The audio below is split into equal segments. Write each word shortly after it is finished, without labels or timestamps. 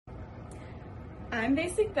I'm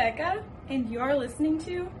Basic Becca, and you're listening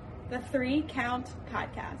to the 3 Count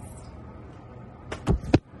Podcast.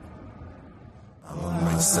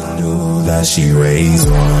 I knew that she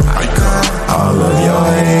raised one. All of your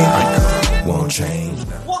hate won't change.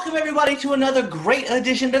 Welcome everybody to another great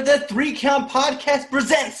edition of the 3 Count Podcast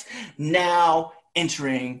presents Now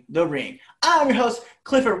Entering the Ring. I'm your host,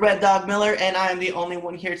 Clifford Red Dog Miller, and I am the only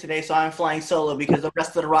one here today, so I'm flying solo because the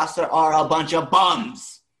rest of the roster are a bunch of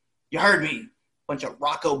bums. You heard me. Bunch of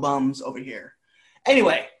Rocco bums over here.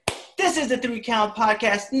 Anyway, this is the 3 Count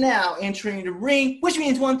Podcast, Now Entering the Ring, which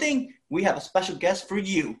means one thing: we have a special guest for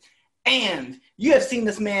you. And you have seen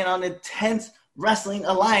this man on Intense Wrestling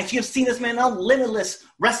Alliance. You have seen this man on Limitless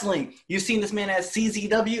Wrestling. You've seen this man at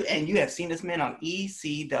CZW, and you have seen this man on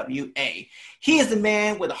ECWA. He is the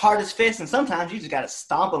man with the hardest fist, and sometimes you just got to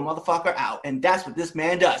stomp a motherfucker out, and that's what this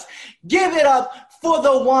man does. Give it up for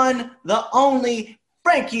the one, the only,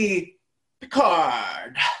 Frankie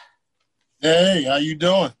Pickard. Hey, how you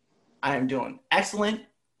doing? I am doing excellent.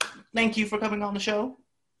 Thank you for coming on the show.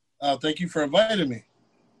 Thank you for inviting me.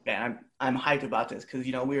 Yeah, I'm hyped about this because,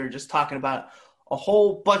 you know, we were just talking about a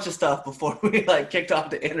whole bunch of stuff before we, kicked off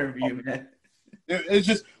the interview, man. It's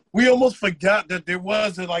just, we almost forgot that there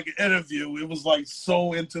was, an interview. It was,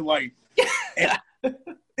 so into,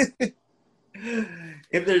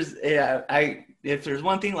 If there's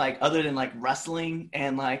one thing, other than, wrestling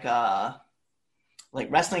and,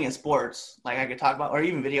 wrestling and sports, I could talk about, or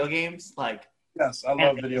even video games, yes, I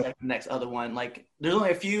love video. The next other one, there's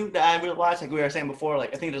only a few that I really watch. Like we were saying before, I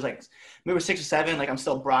think there's maybe 6 or 7. I'm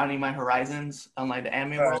still broadening my horizons on the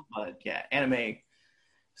anime world, but yeah, anime.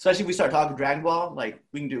 Especially if we start talking Dragon Ball,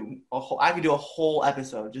 we can do I could do a whole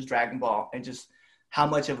episode just Dragon Ball and just how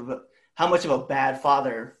much of a bad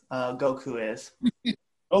father Goku is.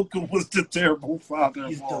 Goku was the terrible father.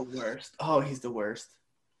 He's the worst. Oh, he's the worst.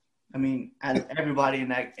 I mean, out of everybody in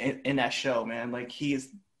that show, man, he's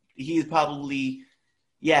probably,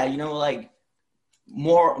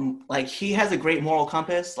 more, he has a great moral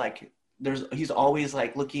compass. He's always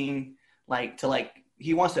looking to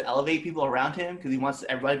he wants to elevate people around him because he wants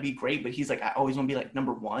everybody to be great, but he's I always want to be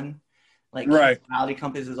number one. Right. His morality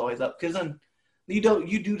compass is always up because then you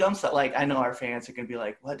do dumb stuff. I know our fans are gonna be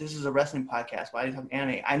like, "What? This is a wrestling podcast. Why are you talking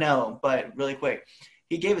anime?" I know, but really quick,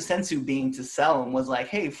 he gave a sensu bean to sell and was like,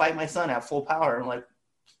 "Hey, fight my son at full power." I'm like,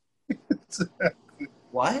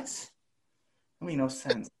 what? That made no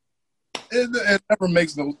sense. It never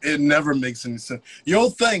makes any sense. You'll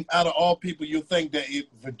think, out of all people, you'll think that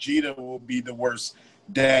Vegeta will be the worst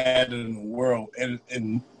dad in the world, and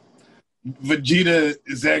Vegeta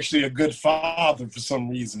is actually a good father for some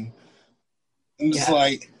reason. And it's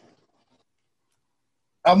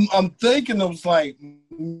I'm thinking, I was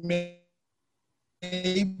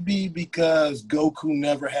maybe because Goku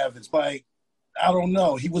never have his bike. I don't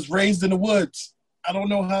know. He was raised in the woods. I don't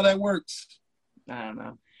know how that works. I don't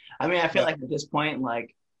know. I mean, I feel at this point,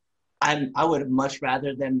 I would have much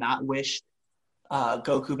rather than not wished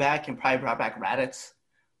Goku back and probably brought back Raditz.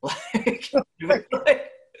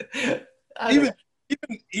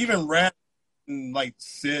 Even Raditz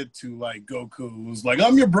said to Goku was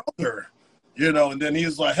I'm your brother, and then he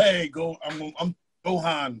was like, hey, I'm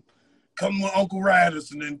Gohan, come with Uncle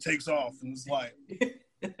Raditz, and then takes off, and it's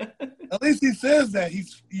at least he says that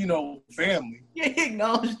he's family. Yeah, he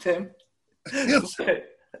acknowledged him.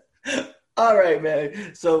 All right,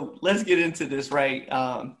 man. So let's get into this, right?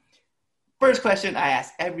 First question I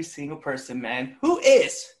ask every single person, man. Who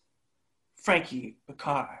is Frankie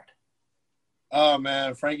Pickard? Oh,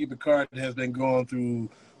 man, Frankie Pickard has been going through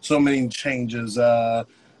so many changes.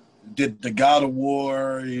 Did the God of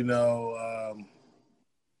War, the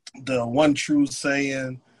One True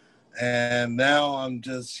Saiyan, and now I'm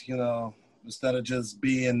just, instead of just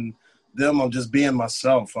being them, I'm just being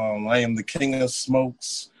myself. I am the king of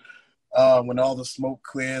smokes. When all the smoke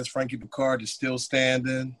clears, Frankie Pickard is still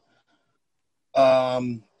standing.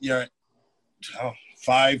 You're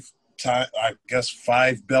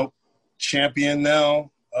 5-belt champion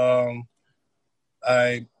now.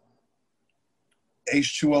 I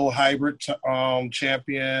H2O hybrid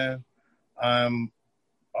champion. I'm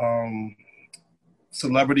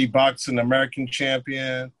celebrity boxing American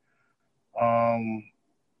champion.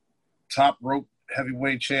 Top rope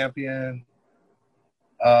heavyweight champion.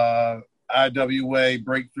 IWA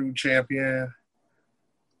breakthrough champion.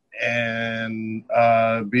 And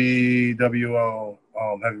BWO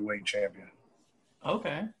heavyweight champion.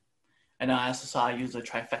 Okay. And I also saw you as a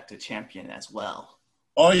trifecta champion as well.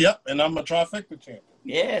 Oh, yep. And I'm a trifecta champion.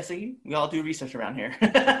 Yeah, see? We all do research around here.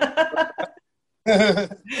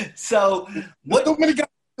 So, what? So many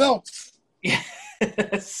belts.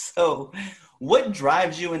 So, what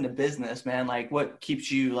drives you in the business, man? Like, what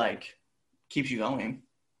keeps you going?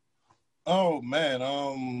 Oh man,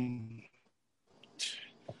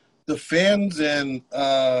 the fans and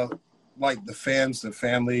like the fans, the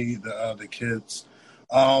family, the kids.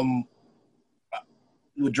 What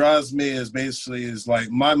drives me is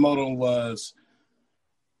like my motto was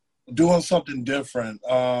doing something different.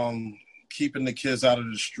 Keeping the kids out of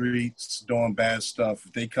the streets, doing bad stuff.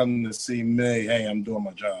 If they come to see me, hey, I'm doing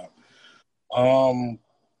my job.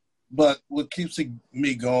 But what keeps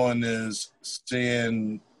me going is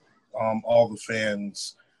seeing all the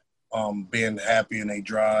fans being happy and they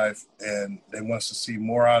drive and they want to see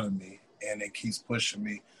more out of me, and it keeps pushing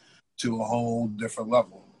me to a whole different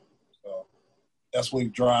level. So that's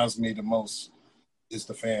what drives me the most is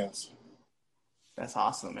the fans. That's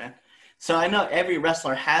awesome, man. So I know every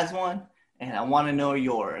wrestler has one, and I want to know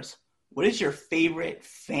yours. What is your favorite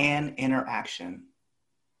fan interaction?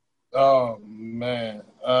 Oh man,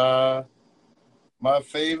 my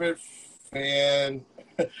favorite fan.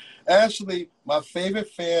 Actually, my favorite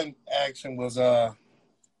fan action was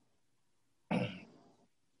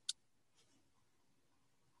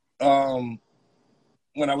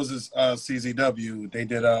when I was at CZW, they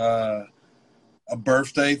did a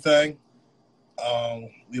birthday thing.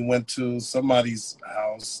 We went to somebody's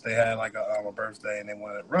house. They had like a birthday, and they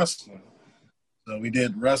wanted wrestling. So we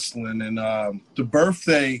did wrestling, and the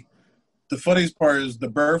funniest part is the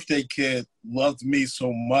birthday kid loved me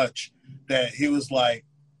so much that he was like,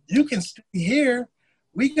 "You can stay here.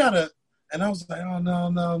 We gotta." And I was like, "Oh no,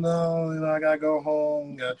 no, no! I gotta go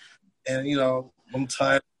home." And I'm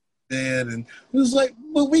tired of bed. And he was like,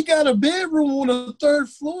 "But we got a bedroom on the third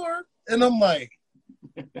floor." And I'm like,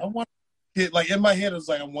 "I want." Like in my head, it was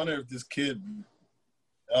like, I wonder if this kid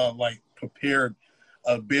like prepared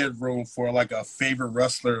a bedroom for like a favorite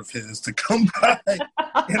wrestler of his to come by.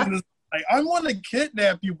 And it's like, I want to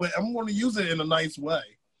kidnap you, but I'm going to use it in a nice way.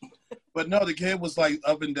 But no, the kid was like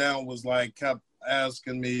up and down, was like kept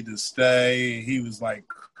asking me to stay. He was like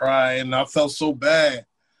crying. I felt so bad.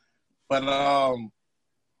 But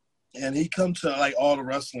and he come to like all the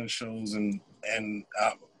wrestling shows, and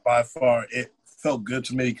by far it felt good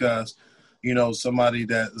to me because. Somebody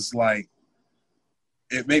that is like,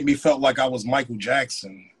 it made me felt like I was Michael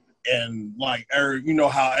Jackson. And like,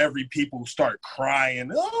 how every people start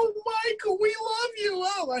crying, "Oh, Michael, we love you,"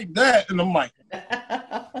 like that. And I'm like,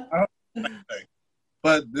 I don't like that.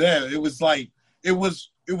 But yeah, it was like, it was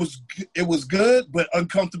good, but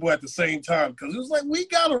uncomfortable at the same time. Cause it was like, we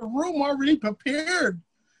got a room already prepared.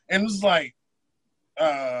 And it was like,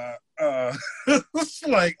 it's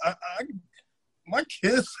like, my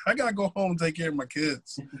kids, I gotta go home and take care of my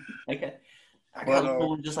kids. Okay. I gotta go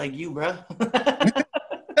home just like you, bro.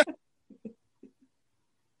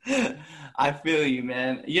 I feel you,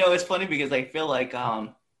 man. It's funny because I feel like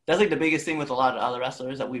that's like the biggest thing with a lot of other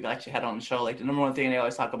wrestlers that we've actually had on the show. Like the number one thing they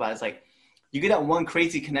always talk about is like you get that one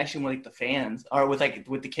crazy connection with like the fans or with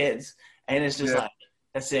the kids, and it's just like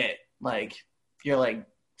that's it. Like you're like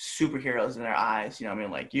superheroes in their eyes. You know what I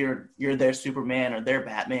mean? Like you're their Superman or their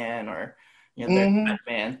Batman or their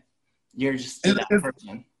Batman. You're just that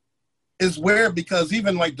person. It's weird because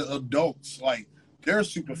even like the adults, like they're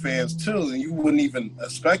super fans too, and you wouldn't even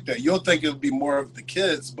expect that. You'll think it would be more of the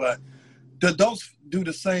kids, but the adults do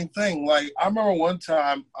the same thing. Like I remember one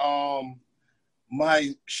time,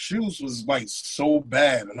 my shoes was like so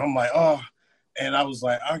bad, and I'm like, oh, and I was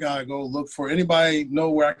like, I gotta go look for anybody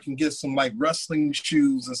know where I can get some like wrestling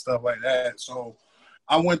shoes and stuff like that. So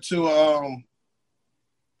I went to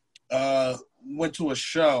a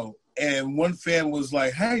show, and one fan was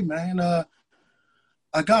like, "Hey man, I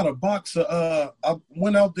got a box of I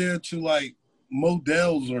went out there to like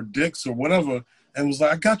Modell's or Dick's or whatever, and was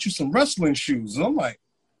like, I got you some wrestling shoes." And I'm like,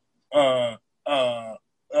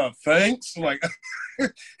 thanks. Like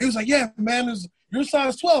he was like, "Yeah, man, you're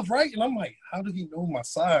size 12, right?" And I'm like, how did he know my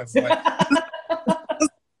size? Like,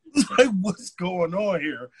 like what's going on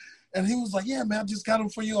here? And he was like, "Yeah, man, I just got them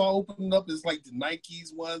for you. I'll open it up. It's like the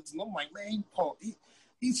Nikes ones." And I'm like, man,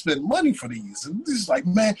 he spent money for these. And he's like,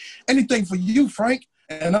 "Man, anything for you, Frank."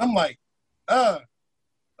 And I'm like,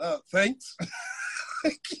 thanks.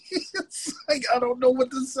 It's like, I don't know what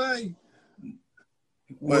to say.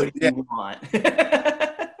 What do you want?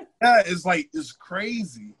 Yeah, it's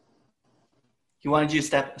crazy. He wanted you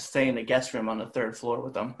to stay in the guest room on the third floor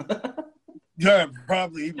with him. Yeah,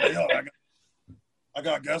 probably. He'd be like, "Yo, I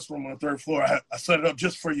got a guest room on the third floor. I set it up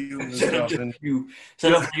just for you and stuff." And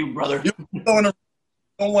set up for you, brother. You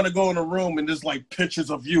don't want to go in a room and there's like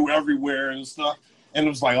pictures of you everywhere and stuff. And it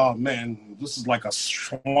was like, oh man, this is like a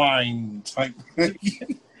shrine type.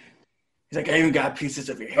 He's like, I even got pieces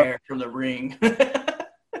of your hair from the ring.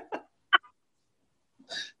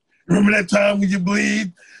 Remember that time when you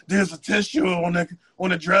bleed? There's a tissue on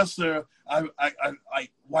the dresser. I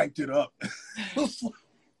wiped it up.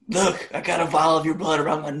 Look, I got a vial of your blood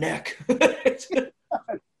around my neck.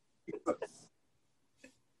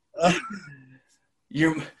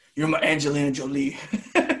 You're my Angelina Jolie.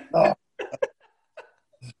 Oh.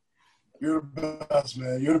 You're the best,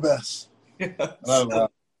 man. You're the best. So,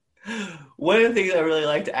 one of the things I really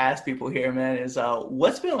like to ask people here, man, is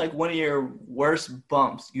what's been like one of your worst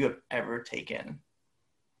bumps you have ever taken?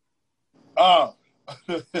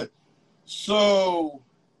 So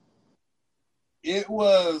it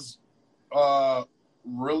was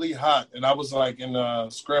really hot, and I was like in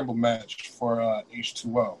a scramble match for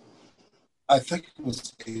H2O. I think it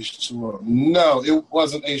was H2O. No, it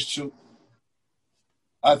wasn't H2.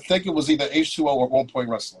 I think it was either H2O or One Point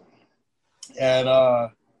Wrestling. And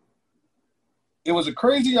it was a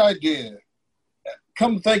crazy idea.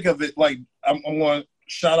 Come to think of it, like I'm going to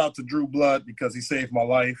shout out to Drew Blood because he saved my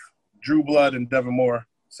life. Drew Blood and Devin Moore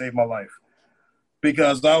saved my life.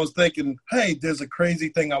 Because I was thinking, hey, there's a crazy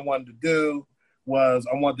thing I wanted to do was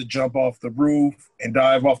I wanted to jump off the roof and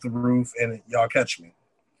dive off the roof and y'all catch me.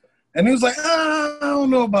 And he was like, I don't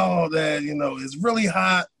know about all that. You know, it's really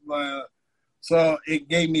hot. So it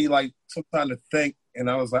gave me like some time to think. And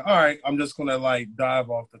I was like, all right, I'm just going to like dive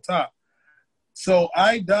off the top. So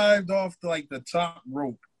I dived off the top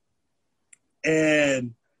rope.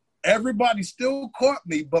 And everybody still caught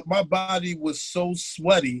me, but my body was so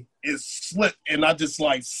sweaty, it slipped. And I just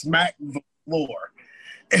like smacked the floor.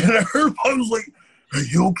 And everybody was like, are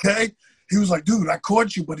you okay? He was like, dude, I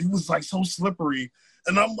caught you, but he was like so slippery.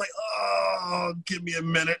 And I'm like, oh, give me a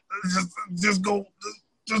minute. Just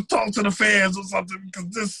talk to the fans or something because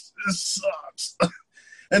this sucks.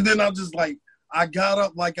 And then I got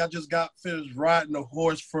up like I just got finished riding a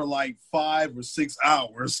horse for like 5 or 6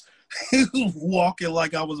 hours. He was walking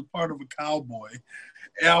like I was a part of a cowboy.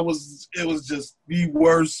 And it was just the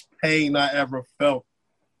worst pain I ever felt.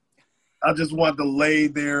 I just wanted to lay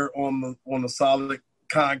there on the solid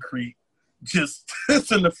concrete, just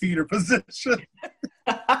in the feeder position.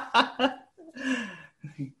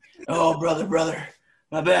 Oh, brother,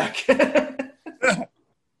 my back.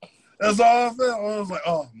 That's all I felt. I was like,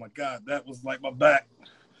 oh my God, that was like my back.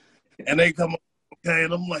 And they come up, okay,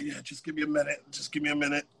 and I'm like, yeah, just give me a minute.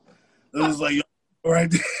 It was like, all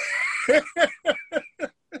right.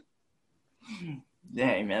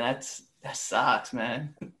 Dang, man, that sucks,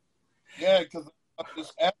 man. Yeah, because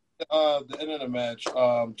just after the end of the match,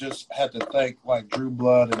 just had to thank like Drew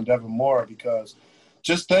Blood and Devin Moore because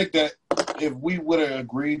just think that if we would have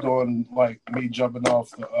agreed on like me jumping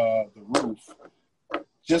off the roof,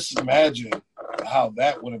 just imagine how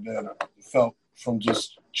that would have been felt from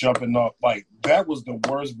just jumping off. Like that was the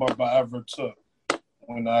worst bump I ever took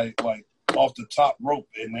when I like off the top rope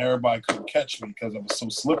and everybody couldn't catch me because I was so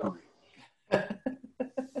slippery.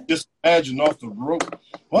 Just imagine off the rope.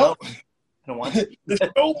 Well, I don't want to. the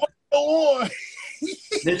show must go on.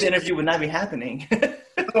 This interview would not be happening.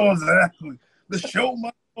 Oh, exactly. The show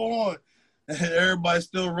must go on. And everybody's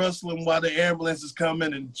still wrestling while the ambulance is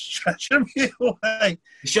coming and stretching me away.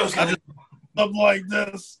 The show's I just up like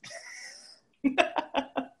this.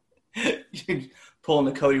 You're pulling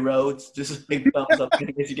the Cody Rhodes, just big thumbs up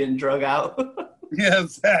in case you're getting drug out. Yeah,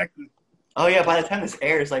 exactly. Oh, yeah, by the time this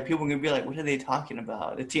airs, like, people are going to be like, what are they talking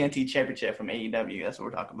about? The TNT Championship from AEW, that's what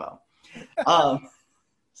we're talking about.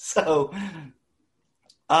 So,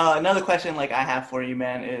 another question, like, I have for you,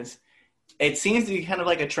 man, is it seems to be kind of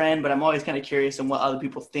like a trend, but I'm always kind of curious on what other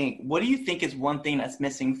people think. What do you think is one thing that's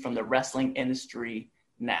missing from the wrestling industry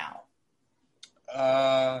now?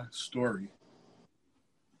 Story.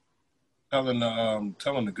 Telling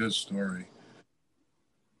a good story.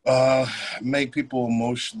 Make people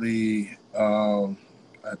emotionally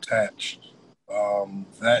attached.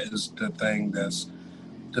 That is the thing that's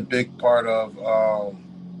the big part of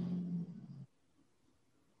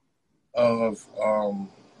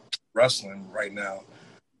wrestling right now.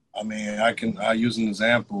 I mean, I use an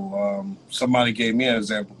example. Somebody gave me an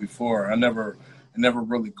example before. It never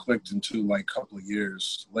really clicked until like a couple of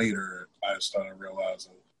years later. I started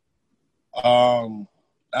realizing.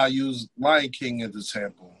 I use Lion King as an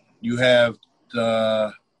example. You have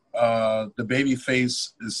the baby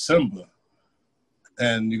face is Simba,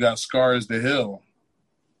 and you got Scar as the heel,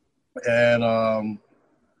 and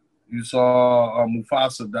you saw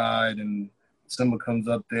Mufasa died, and Simba comes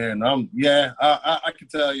up there, and I can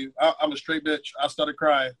tell you, I'm a straight bitch. I started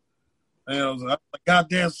crying, and I was like,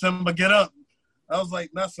 "Goddamn, Simba, get up!" I was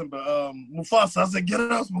like, "Not Simba, Mufasa." I said, "Get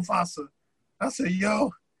up, Mufasa." I said,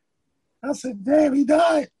 "Yo." I said, damn, he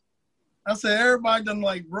died. I said, everybody done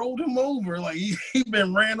like rolled him over. Like he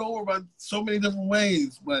been ran over by so many different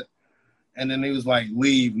ways. And then he was like,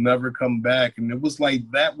 leave, never come back. And it was like,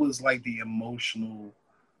 that was like the emotional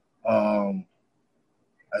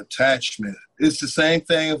attachment. It's the same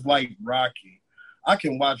thing as like Rocky. I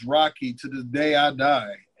can watch Rocky to the day I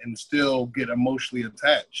die and still get emotionally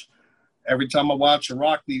attached. Every time I watch a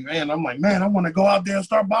Rocky, man, I'm like, man, I want to go out there and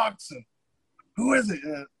start boxing. Who is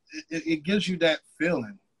it? It gives you that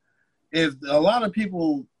feeling. If a lot of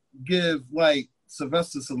people give like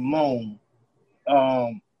Sylvester Stallone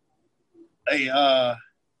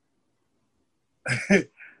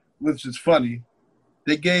which is funny,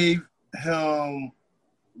 they gave him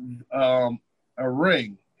a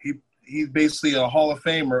ring. He's basically a Hall of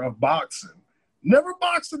Famer of boxing. Never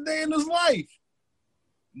boxed a day in his life.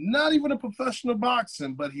 Not even a professional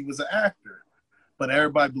boxing, but he was an actor. But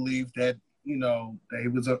everybody believed that, that he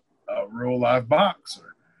was a real live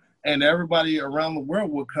boxer. And everybody around the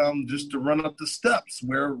world would come just to run up the steps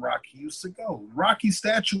where Rocky used to go. Rocky's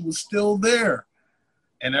statue was still there.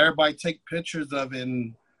 And everybody take pictures of it.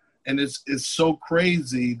 And it's so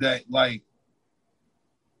crazy that, like,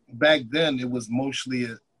 back then it was mostly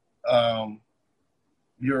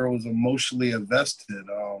was emotionally invested.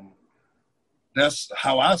 That's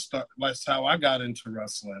how I got into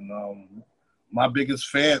wrestling. My biggest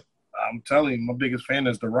fan, I'm telling you, my biggest fan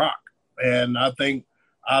is The Rock. And I think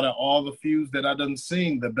out of all the feuds that I done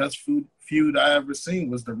seen, the best feud I ever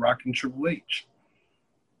seen was The Rock and Triple H.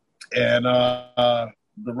 And The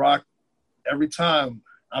Rock, every time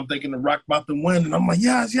I'm thinking The Rock about to win, and I'm like,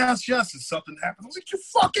 yes, and something happens. I was like, you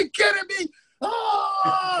fucking kidding me?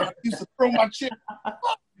 I used to throw my chair.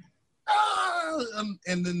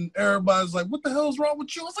 And then everybody's like, what the hell's wrong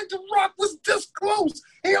with you? I was like, The Rock was this close.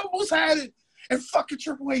 He almost had it. And fucking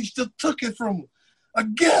Triple H just took it from him.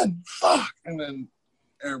 Again, fuck. And then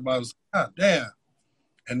everybody was like, God damn.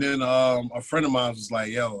 And then a friend of mine was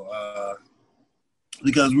like, yo,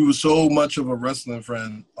 because we were so much of a wrestling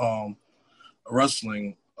friend, my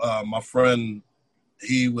friend,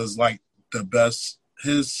 he was like the best.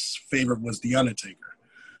 His favorite was The Undertaker.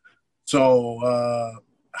 So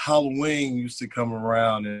Halloween used to come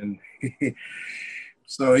around, and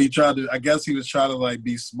so he was trying to like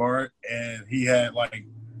be smart, and he had like,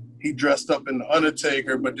 he dressed up in The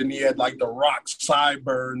Undertaker, but then he had like The Rock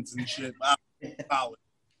sideburns and shit. It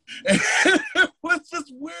was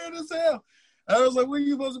just weird as hell. I was like, what are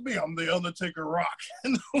you supposed to be? I'm The Undertaker Rock.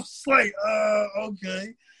 And I was like,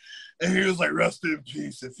 okay. And he was like, rest in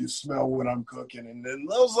peace if you smell what I'm cooking. And then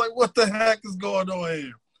I was like, what the heck is going on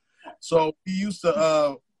here? So we used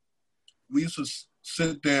to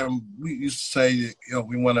sit there and we used to say,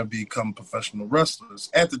 we want to become professional wrestlers.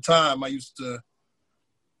 At the time, I used to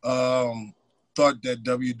thought that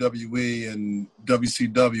WWE and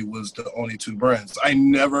WCW was the only two brands. I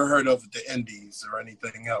never heard of the Indies or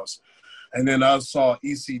anything else. And then I saw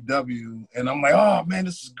ECW, and I'm like, oh, man,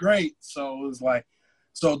 this is great. So it was like,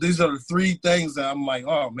 so these are the three things that I'm like,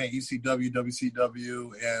 oh, man, ECW,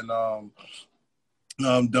 WCW,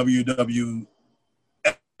 and WWF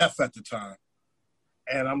at the time.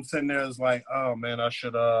 And I'm sitting there, it's like, oh, man, I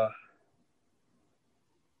should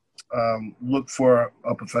look for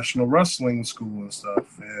a professional wrestling school and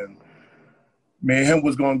stuff. And me and him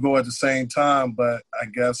was going to go at the same time, but I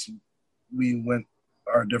guess we went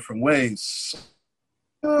our different ways.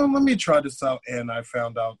 Let me try this out. And I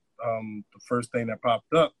found out the first thing that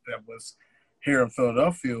popped up that was here in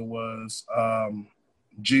Philadelphia was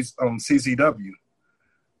CCW.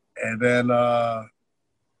 And then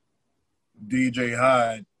DJ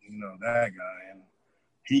Hyde, that guy. And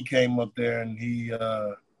he came up there and he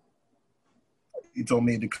told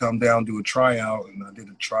me to come down, do a tryout. And I did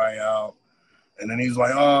a tryout. And then he's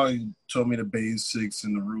like, he told me the basics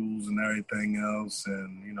and the rules and everything else.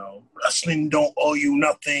 And, wrestling don't owe you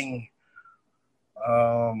nothing.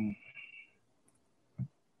 I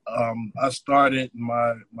started,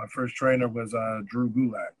 my first trainer was Drew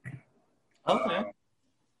Gulak. Okay.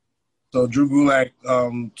 So Drew Gulak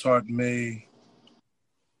taught me,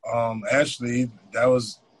 actually,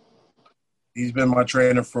 he's been my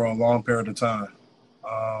trainer for a long period of time.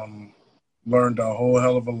 Learned a whole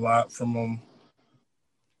hell of a lot from him.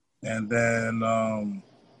 And then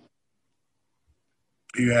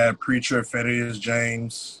you had Preacher, Thaddeus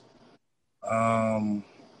James. And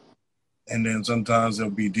then sometimes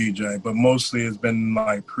it'll be DJ. But mostly it's been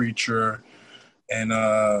like Preacher and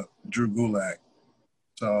Drew Gulak.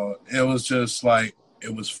 So it was just like,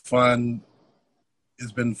 it was fun.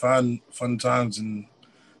 It's been fun times. And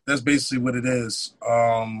that's basically what it is.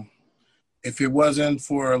 if it wasn't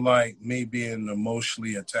for like me being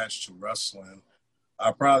emotionally attached to wrestling,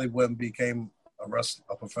 I probably wouldn't became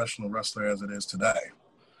a professional wrestler as it is today.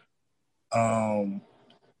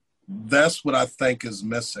 That's what I think is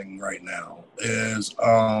missing right now is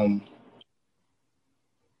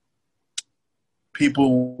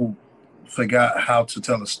people forgot how to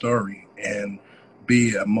tell a story and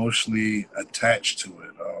be emotionally attached to it.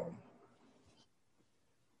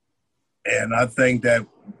 And I think that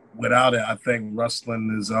without it, I think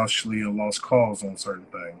wrestling is actually a lost cause on certain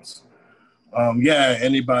things. Yeah,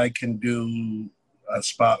 anybody can do a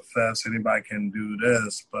spot fest, anybody can do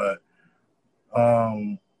this, but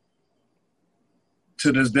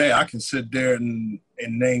to this day, I can sit there and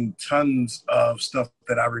name tons of stuff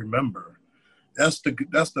that I remember. That's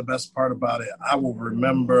the best part about it. I will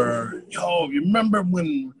remember, you remember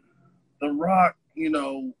when The Rock,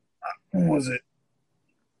 what was it?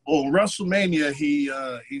 Oh, WrestleMania,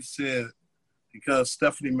 he said, because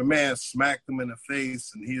Stephanie McMahon smacked him in the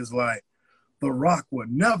face, and he was like, The Rock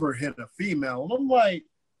would never hit a female. And I'm like,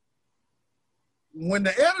 when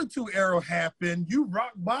the Attitude Era happened, you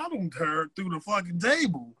rock bottomed her through the fucking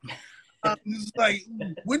table. It's like,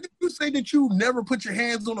 when did you say that you never put your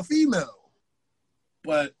hands on a female?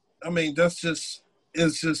 But I mean, it's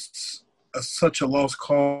just such a lost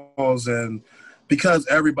cause, and because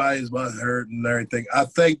everybody's hurt and everything, I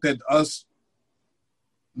think that us,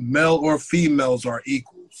 male or females, are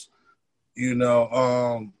equals.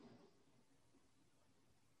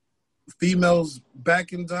 Females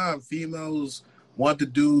back in time, females want to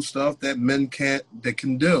do stuff that men can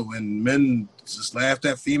do, and men just laughed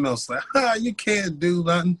at females like, you can't do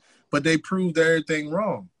nothing, but they proved everything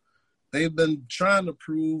wrong. They've been trying to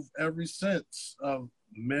prove ever since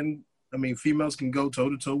females can go toe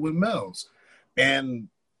to toe with males. And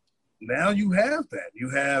now you have that. You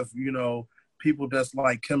have, people that's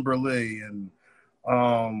like Kimberly and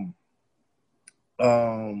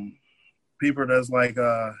people that's like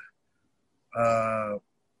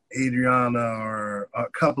Adriana or a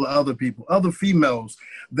couple of other people, other females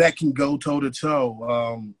that can go toe to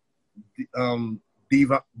toe.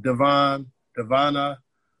 Divana,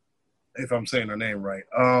 if I'm saying her name right.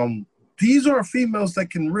 These are females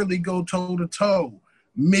that can really go toe to toe.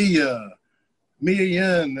 Mia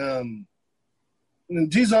Yin.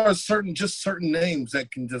 And these are certain names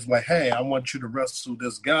that can just like, hey, I want you to wrestle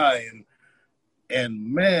this guy,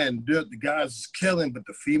 and man, the guys is killing, but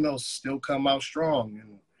the females still come out strong.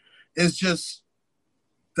 And it's just,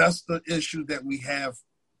 that's the issue that we have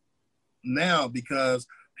now, because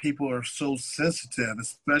people are so sensitive,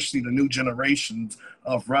 especially the new generations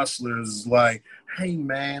of wrestlers. Like, hey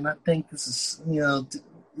man, I think this is,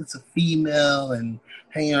 it's a female, and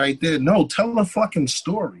hanging right there. No, tell a fucking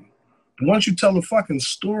story. Once you tell a fucking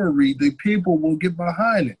story, the people will get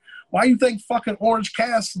behind it. Why you think fucking Orange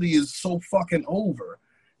Cassidy is so fucking over?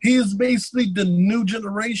 He is basically the new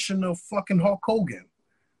generation of fucking Hulk Hogan.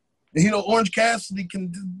 Orange Cassidy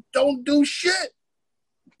don't do shit,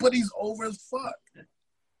 but he's over as fuck.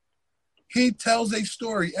 He tells a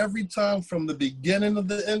story every time, from the beginning of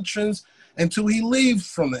the entrance until he leaves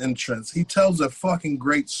from the entrance. He tells a fucking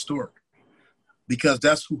great story, because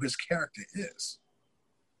that's who his character is.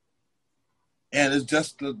 And it's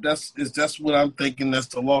just what I'm thinking. That's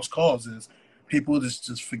the lost cause, is people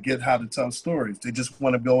just forget how to tell stories. They just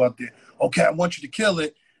want to go out there. Okay, I want you to kill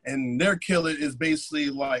it, and their kill it is basically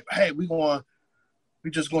like, hey, we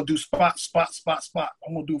just gonna do spot.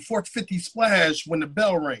 I'm gonna do 450 splash when the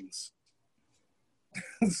bell rings.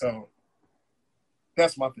 So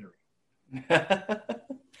that's my theory.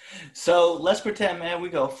 So let's pretend, man, we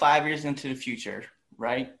go 5 years into the future,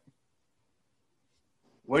 right?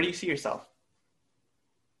 Where do you see yourself?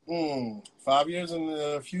 5 years in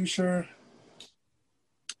the future,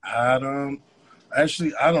 I don't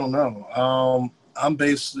know. I'm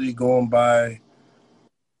basically going by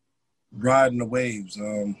riding the waves,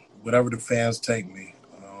 whatever the fans take me.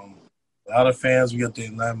 A lot of fans get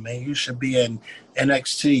there, like, man, you should be in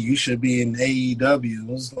NXT, you should be in AEW.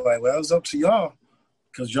 It's like, well, it's up to y'all,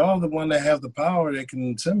 because y'all the one that have the power that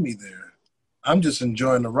can send me there. I'm just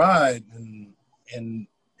enjoying the ride, and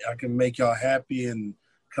I can make y'all happy and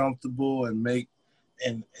comfortable, and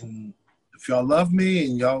if y'all love me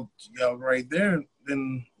and y'all right there,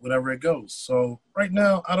 then whatever it goes. So right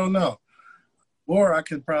now, I don't know. Or I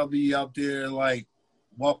could probably be out there like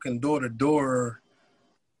walking door to door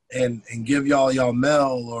and give y'all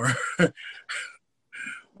mail, or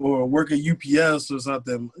or work at UPS or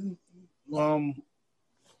something.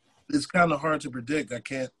 It's kind of hard to predict.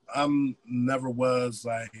 I'm never was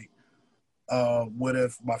like, what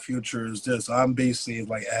if my future is this? I'm basically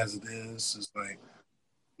like, as it is. It's like,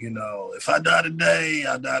 if I die today,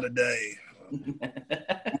 I die today.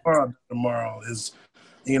 Tomorrow is,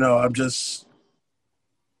 I'm just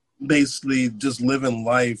basically just living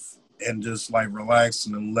life and just like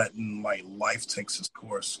relaxing and letting like life takes its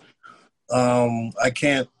course. I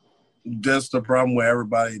can't. That's the problem with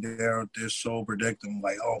everybody. They're so predicting,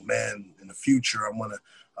 like, oh man, in the future I want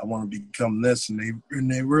to become this,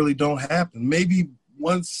 and they really don't happen. Maybe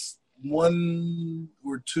once one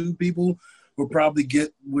or two people will probably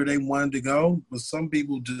get where they wanted to go, but some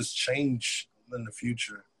people just change in the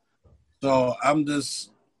future. So I'm just,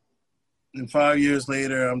 in 5 years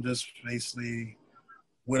later, I'm just basically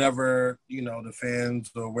whatever, the fans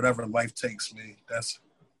or whatever life takes me, that's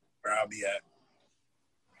where I'll be at.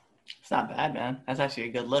 It's not bad, man. That's actually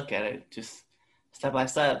a good look at it. Just step by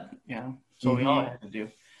step, That's what we all have to do.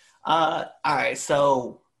 All right,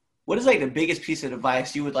 so what is like the biggest piece of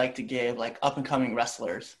advice you would like to give like up and coming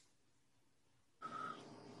wrestlers?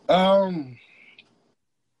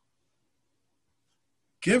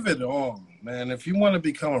 Give it all, man. If you want to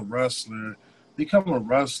become a wrestler, become a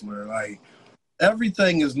wrestler. Like,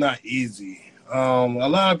 everything is not easy. A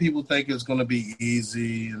lot of people think it's going to be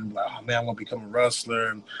easy and like, oh man, I'm going to become a wrestler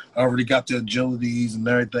and I already got the agilities and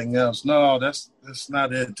everything else. No, that's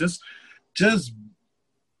not it. Just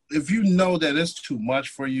if you know that it's too much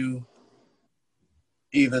for you,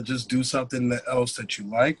 either just do something else that you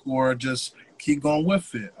like or just keep going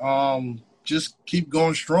with it. Just keep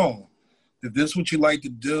going strong. If this is what you like to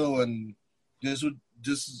do and this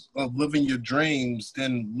is living your dreams,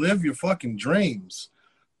 then live your fucking dreams.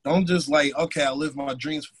 Don't just like, okay, I live my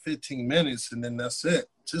dreams for 15 minutes and then that's it.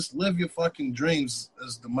 Just live your fucking dreams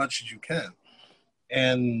as much as you can.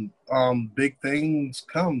 And big things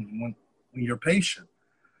come when you're patient.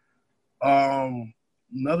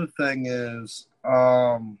 Another thing is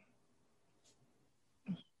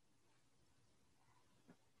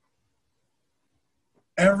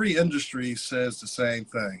every industry says the same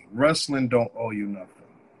thing. Wrestling don't owe you nothing.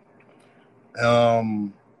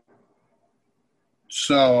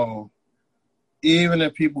 So even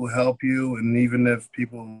if people help you and even if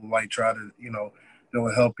people like try to,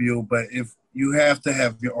 they'll help you, but if you have to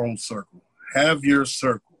have your own circle, have your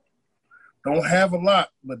circle. Don't have a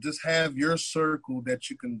lot, but just have your circle that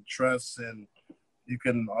you can trust and you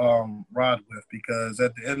can ride with, because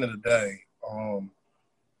at the end of the day,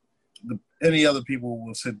 any other people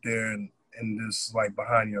will sit there and just like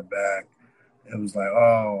behind your back. It was like,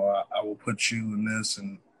 oh, I will put you in this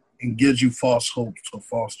and gives you false hopes or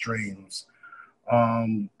false dreams.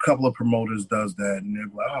 Couple of promoters does that, and they're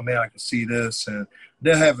like, oh man, I can see this, and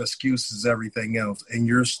they'll have excuses, everything else, and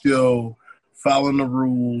you're still following the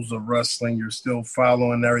rules of wrestling. You're still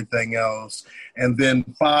following everything else, and then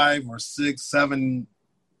 5 or 6, 7,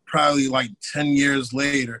 probably like 10 years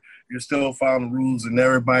later, you're still following the rules, and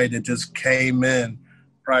everybody that just came in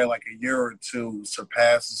probably like a year or two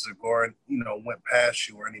surpasses or went past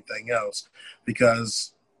you or anything else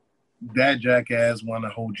because that jackass want to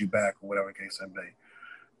hold you back or whatever the case may be.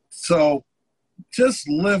 So just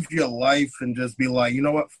live your life and just be like, you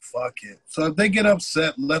know what, fuck it. So if they get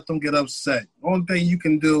upset, let them get upset. The only thing you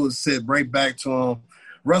can do is sit right back to them.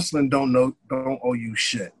 Wrestling don't owe you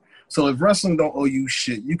shit. So if wrestling don't owe you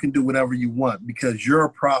shit, you can do whatever you want because you're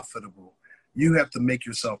profitable. You have to make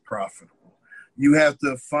yourself profitable. You have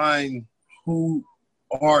to find who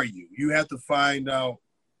are you. You have to find out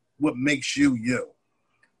what makes you you.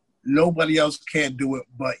 Nobody else can't do it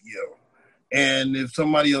but you. And if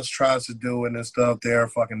somebody else tries to do it and stuff, they're a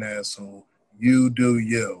fucking asshole. You do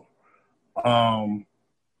you.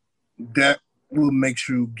 That will make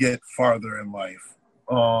you get farther in life.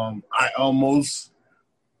 I almost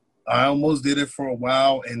did it for a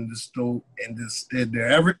while and just did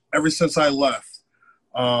there. Ever since I left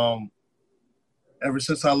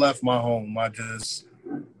my home,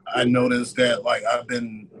 I noticed that like I've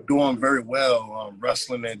been doing very well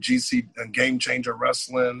wrestling at GC and Game Changer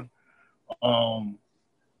Wrestling,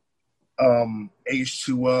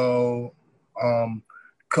 H2O,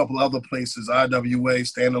 couple other places, IWA,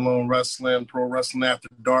 Standalone Wrestling, Pro Wrestling After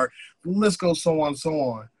Dark. The list goes so on and so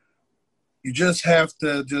on. You just have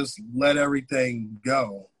to just let everything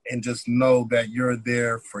go and just know that you're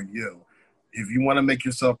there for you. If you want to make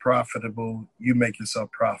yourself profitable, you make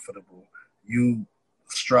yourself profitable. You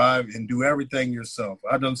strive and do everything yourself.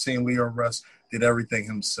 I done seen Leo Russ did everything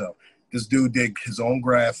himself. This dude did his own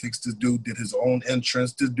graphics. This dude did his own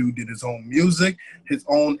entrance. This dude did his own music, his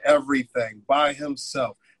own everything by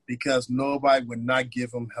himself because nobody would not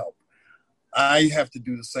give him help. I have to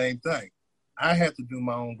do the same thing. I have to do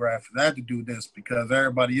my own graphics. I have to do this because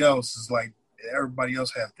everybody else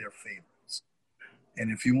have their favorites.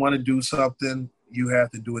 And if you want to do something, you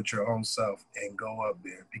have to do it your own self and go up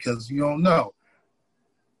there because you don't know.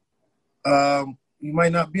 You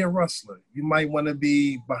might not be a wrestler. You might want to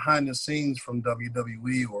be behind the scenes from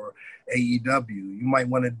WWE or AEW. You might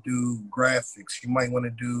want to do graphics. You might want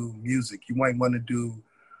to do music. You might want to do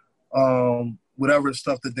whatever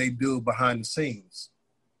stuff that they do behind the scenes.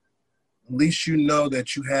 At least you know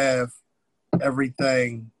that you have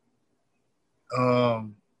everything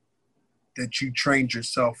that you trained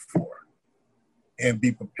yourself for and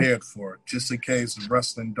be prepared for it, just in case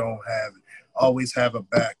wrestling don't have it. Always have a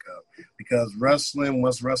backup, because wrestling,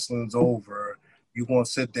 once wrestling's over, you're going to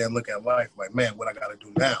sit there and look at life like, man, what I got to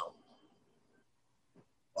do now?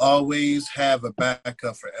 Always have a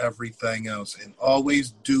backup for everything else, and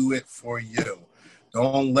always do it for you.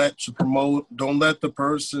 Don't let the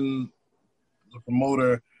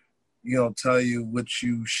promoter, tell you what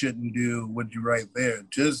you shouldn't do, what you right there.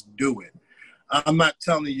 Just do it. I'm not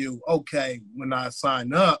telling you, okay, when I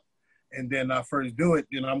sign up and then I first do it,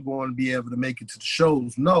 then I'm going to be able to make it to the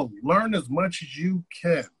shows. No, learn as much as you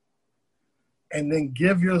can. And then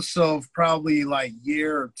give yourself probably like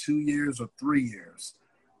year or 2 years or 3 years,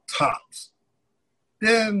 tops.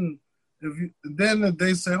 Then if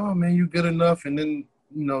they say, oh man, you're good enough, and then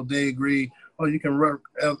they agree, oh, you can work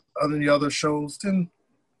on the other shows, then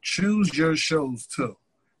choose your shows too.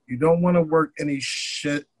 You don't want to work any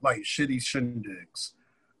shit like shitty shindigs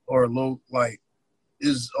or low, like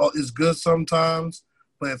is good sometimes,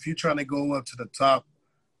 but if you're trying to go up to the top,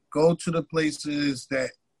 go to the places that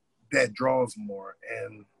draws more,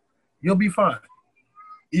 and you'll be fine.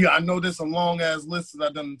 Yeah, I know there's a long ass list that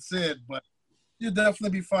I done said, but you'll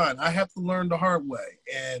definitely be fine. I have to learn the hard way,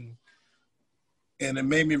 and it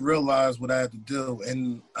made me realize what I had to do,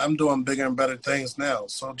 and I'm doing bigger and better things now.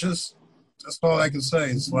 So that's all I can say.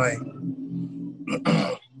 It's like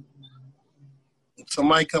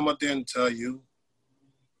somebody come up there and tell you,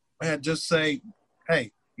 man, just say,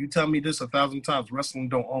 hey, you tell me this 1,000 times, wrestling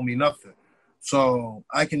don't owe me nothing. So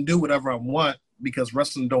I can do whatever I want because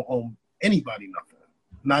wrestling don't owe anybody nothing,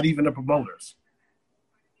 not even the promoters.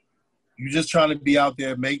 You're just trying to be out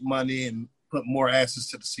there, make money, and put more asses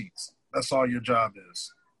to the seats. That's all your job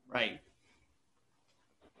is. Right.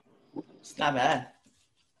 It's not bad.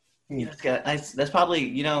 That's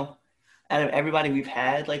probably, out of everybody we've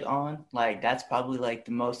had on, that's probably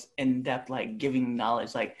the most in-depth, giving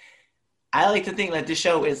knowledge. I like to think that this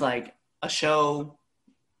show is a show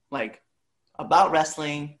about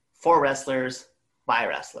wrestling, for wrestlers, by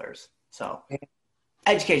wrestlers. So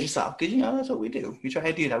educate yourself, because that's what we do. We try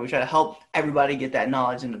to do that. We try to help everybody get that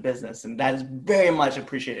knowledge in the business, and that is very much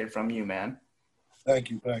appreciated from you, man.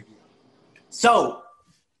 Thank you. So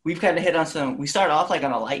we've kind of hit on we started off on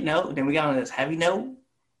a light note, then we got on this heavy note.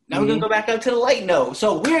 Now we're going to go back up to the light note.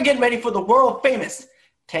 So we're getting ready for the world famous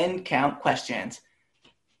 10 count questions.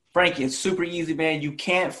 Frankie, it's super easy, man. You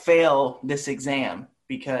can't fail this exam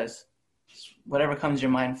because whatever comes to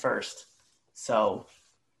your mind first. So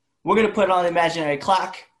we're going to put it on the imaginary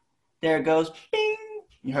clock. There it goes. Bing.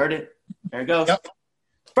 You heard it. There it goes. Yep.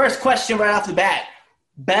 First question right off the bat.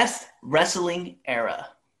 Best wrestling era.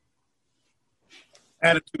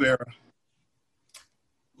 Attitude Era.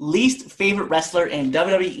 Least favorite wrestler in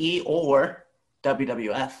WWE or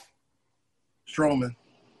WWF? Strowman.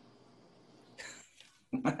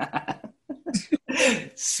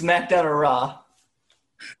 SmackDown or Raw?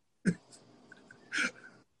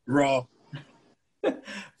 Raw.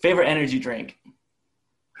 Favorite energy drink?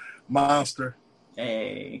 Monster.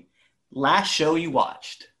 Hey. Last show you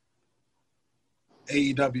watched?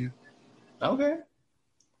 AEW. Okay.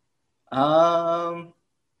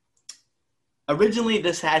 Originally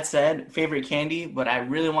this had said favorite candy, but I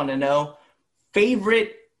really want to know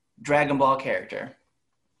favorite Dragon Ball character.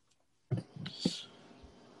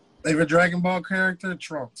 Favorite Dragon Ball character?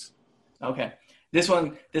 Trunks. Okay. This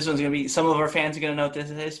one's gonna be, some of our fans are gonna know what this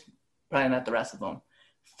is, probably not the rest of them.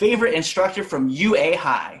 Favorite instructor from UA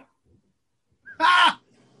High. Ah!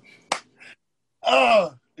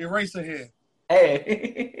 Eraserhead.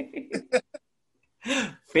 Hey.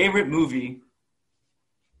 Favorite movie.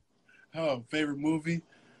 Oh, favorite movie?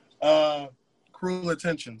 Cruel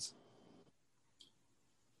Intentions.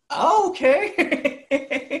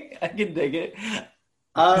 Okay. I can dig it.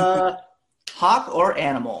 Hawk or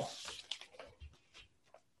Animal?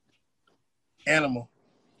 Animal.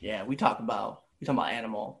 Yeah, we talk about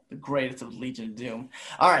Animal, the greatest of the Legion of Doom.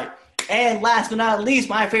 All right. And last but not least,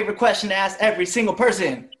 my favorite question to ask every single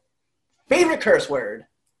person. Favorite curse word?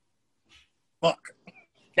 Fuck.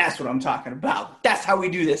 That's what I'm talking about. That's how we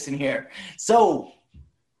do this in here. So,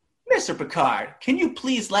 Mr. Pickard, can you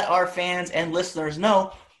please let our fans and listeners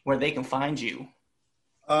know where they can find you?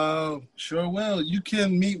 Sure will. You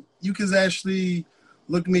can actually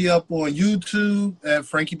look me up on YouTube at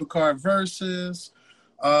Frankie Pickard Versus,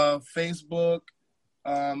 Facebook,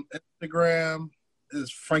 Instagram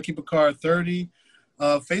is Frankie Pickard 30,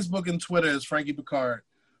 Facebook and Twitter is Frankie Pickard.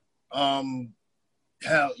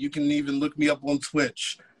 Hell, you can even look me up on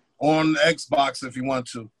Twitch, on Xbox if you want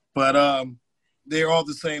to. But they're all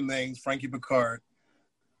the same names, Frankie Pickard.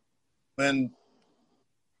 And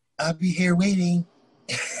I'll be here waiting.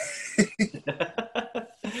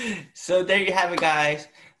 So there you have it, guys.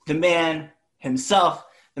 The man himself,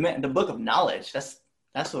 the book of knowledge. That's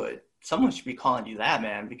what someone should be calling you that,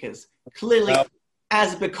 man, because clearly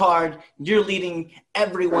as a Pickard, you're leading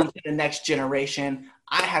everyone to the next generation.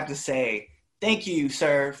 I have to say, thank you,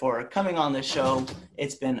 sir, for coming on the show.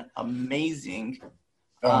 It's been amazing.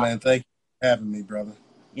 Oh, man, thank you for having me, brother.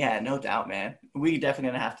 Yeah, no doubt, man. We definitely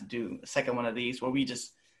going to have to do a second one of these where we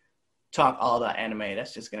just talk all about anime.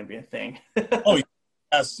 That's just going to be a thing. Oh,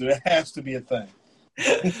 it has to be a thing.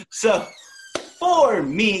 So, for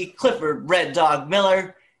me, Clifford Red Dog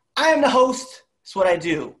Miller, I am the host. It's what I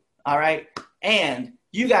do, all right? And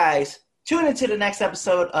you guys tune into the next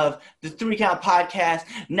episode of the 3 Count Podcast,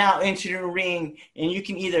 Now Enter the Ring, and you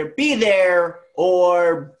can either be there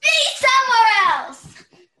or be somewhere else.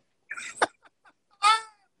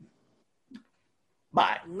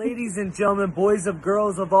 Bye. Ladies and gentlemen, boys and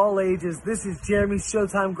girls of all ages, this is Jeremy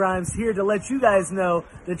Showtime Grimes here to let you guys know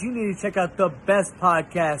that you need to check out the best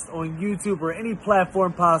podcast on YouTube or any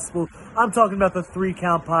platform possible. I'm talking about the 3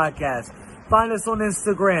 Count Podcast. Find us on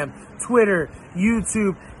Instagram, Twitter,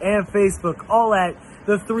 YouTube, and Facebook, all at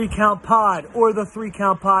the 3 Count Pod or the 3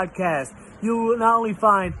 Count Podcast. You will not only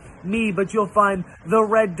find me, but you'll find the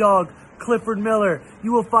Red Dog, Clifford Miller.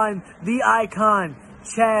 You will find the Icon,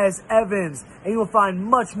 Chaz Evans, and you'll find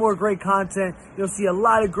much more great content. You'll see a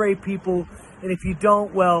lot of great people, and if you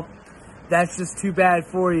don't, well, that's just too bad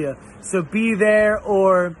for you. So be there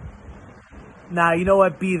or, you know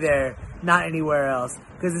what, be there, not anywhere else,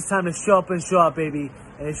 because it's time to show up and show out, baby,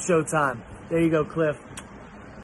 and it's showtime. There you go, Cliff.